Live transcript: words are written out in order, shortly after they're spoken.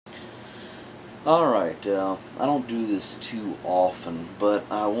Alright, I don't do this too often, but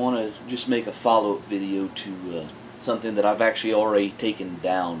I want to just make a follow-up video to something that I've actually already taken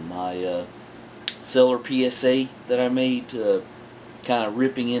down. My seller PSA that I made, kind of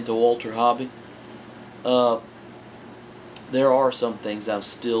ripping into Walter Hobby. There are some things I'm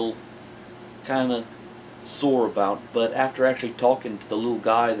still kind of sore about, but after actually talking to the little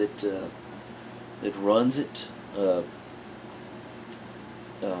guy that runs it,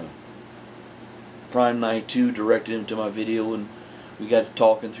 Prime 92 directed him to my video, and we got to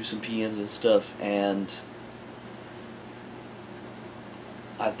talking through some PMs and stuff, and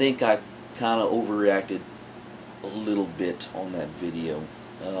I think I kind of overreacted a little bit on that video.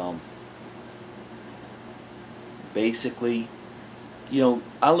 Basically,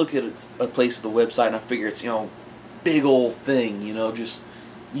 I look at a place with a website and I figure it's, big old thing, just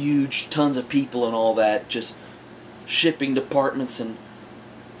huge, tons of people and all that, just shipping departments, and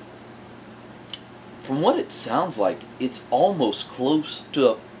from what it sounds like, it's almost close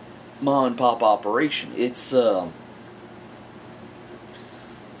to a mom and pop operation. It's a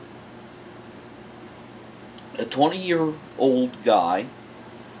 20-year-old guy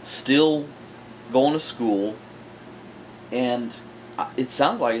still going to school, and it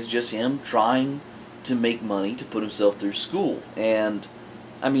sounds like it's just him trying to make money to put himself through school. And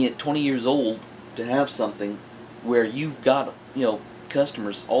I mean, at 20 years old, to have something where you've got,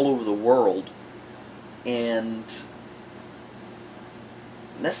 customers all over the world, and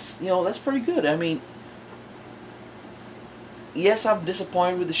that's pretty good. I mean, yes, I'm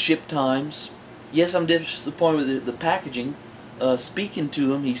disappointed with the ship times. Yes, I'm disappointed with the packaging. Speaking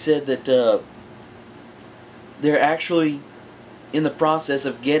to him, he said that they're actually in the process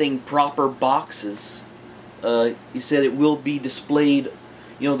of getting proper boxes. He said it will be displayed.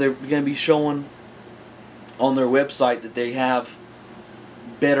 They're going to be showing on their website that they have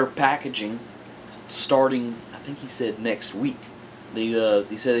better packaging starting, I think he said, next week. He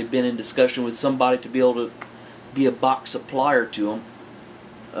said they've been in discussion with somebody to be able to be a box supplier to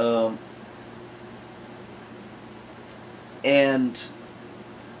them. And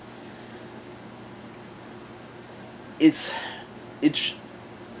it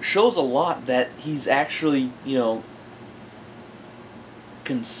shows a lot that he's actually,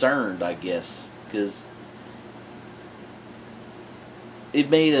 concerned, I guess, because it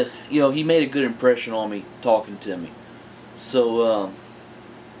made he made a good impression on me talking to me. So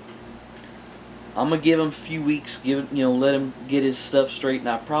I'm gonna give him a few weeks, let him get his stuff straight, and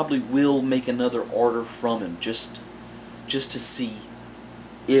I probably will make another order from him just to see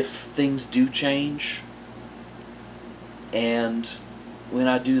if things do change. And when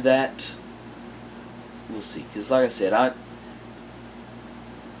I do that, we'll see. Because like I said,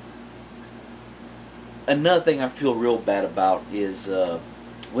 another thing I feel real bad about is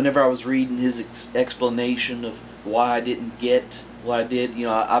whenever I was reading his explanation of why I didn't get what I did,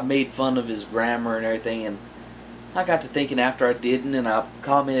 I made fun of his grammar and everything, and I got to thinking after I didn't, and I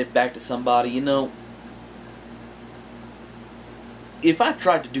commented back to somebody, if I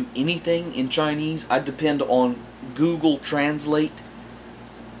tried to do anything in Chinese, I'd depend on Google Translate,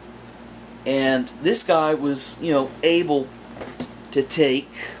 and this guy was, able to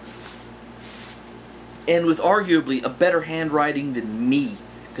take, and with arguably a better handwriting than me,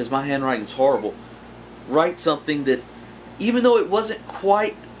 because my handwriting's horrible, write something that, even though it wasn't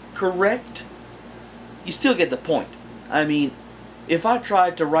quite correct, you still get the point. I mean, if I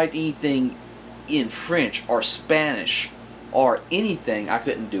tried to write anything in French or Spanish or anything, I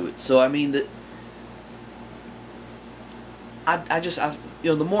couldn't do it. So I mean that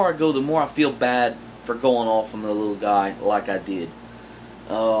the more I go, the more I feel bad for going off on the little guy like I did.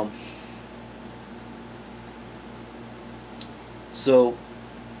 So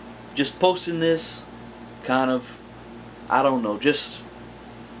just posting this, kind of, I don't know, just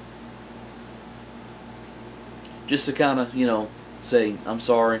to kind of, say I'm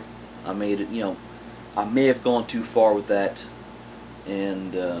sorry, I made it, I may have gone too far with that,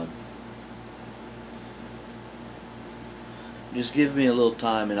 and just give me a little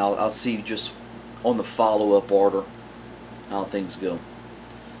time, and I'll see just on the follow-up order how things go.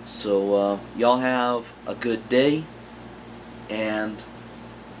 So y'all have a good day, and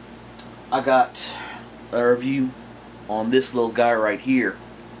I got a review on this little guy right here.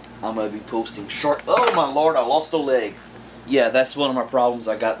 I'm going to be posting short. Oh my lord, I lost a leg. Yeah, that's one of my problems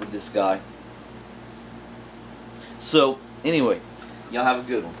I got with this guy. So, anyway, y'all have a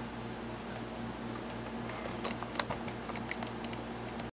good one.